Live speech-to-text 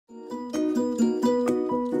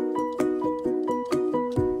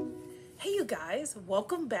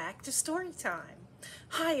Welcome back to Storytime.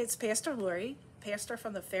 Hi, it's Pastor Lori, pastor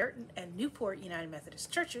from the Ferreton and Newport United Methodist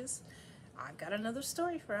Churches. I've got another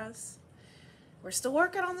story for us. We're still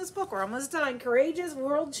working on this book. We're almost done. Courageous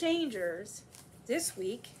World Changers. This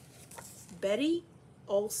week, Betty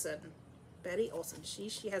Olsen. Betty Olsen.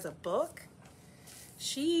 She has a book.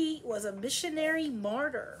 She was a missionary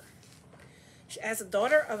martyr. As a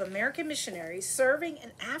daughter of American missionaries serving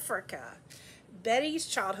in Africa, Betty's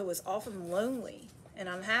childhood was often lonely and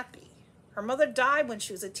unhappy. Her mother died when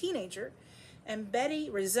she was a teenager, and Betty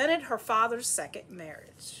resented her father's second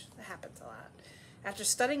marriage. That happens a lot. After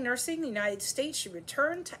studying nursing in the United States, she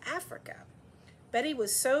returned to Africa. Betty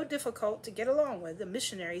was so difficult to get along with, the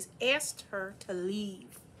missionaries asked her to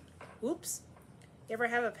leave. Oops. You ever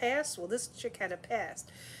have a past? Well, this chick had a past.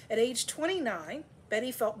 At age 29,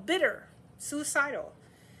 Betty felt bitter, suicidal.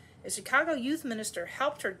 A Chicago youth minister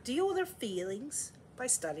helped her deal with her feelings by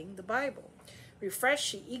studying the Bible. Refreshed,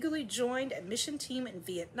 she eagerly joined a mission team in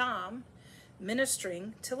Vietnam,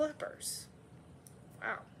 ministering to lepers.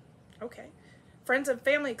 Wow, okay. Friends and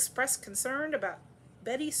family expressed concern about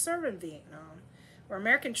Betty's serving in Vietnam, where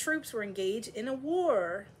American troops were engaged in a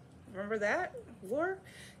war. Remember that? War?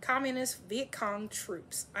 Communist Viet Cong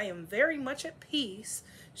troops. I am very much at peace,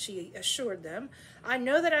 she assured them. I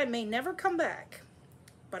know that I may never come back,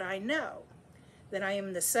 but I know that I am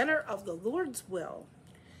in the center of the Lord's will,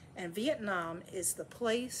 and Vietnam is the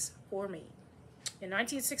place for me. In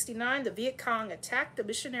 1969, the Viet Cong attacked the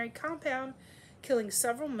missionary compound, killing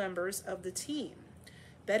several members of the team.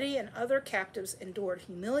 Betty and other captives endured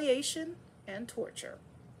humiliation and torture.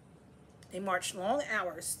 They marched long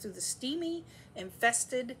hours through the steamy,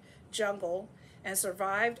 infested jungle and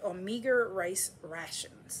survived on meager rice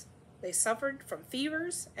rations. They suffered from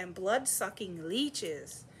fevers and blood-sucking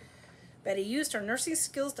leeches. Betty used her nursing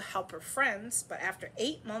skills to help her friends, but after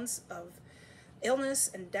 8 months of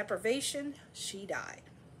illness and deprivation, she died.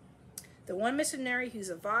 The one missionary who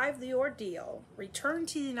survived the ordeal returned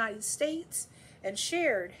to the United States and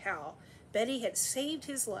shared how Betty had saved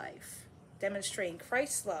his life, demonstrating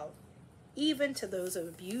Christ's love even to those who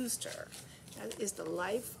abused her. That is the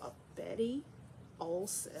life of Betty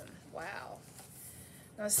Olsen. Wow.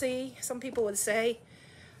 Now see, some people would say,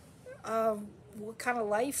 what kind of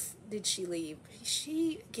life did she lead?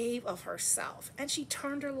 She gave of herself, and she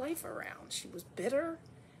turned her life around. She was bitter,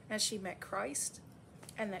 and she met Christ,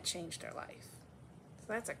 and that changed her life. So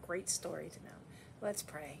that's a great story to know. Let's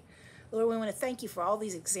pray. Lord, we want to thank you for all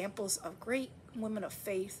these examples of great women of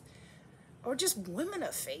faith, or just women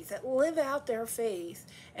of faith that live out their faith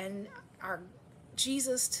and are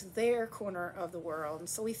Jesus to their corner of the world. And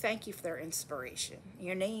so we thank you for their inspiration. In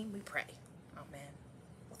your name we pray. Amen.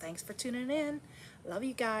 Well, thanks for tuning in. Love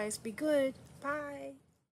you guys. Be good. Bye.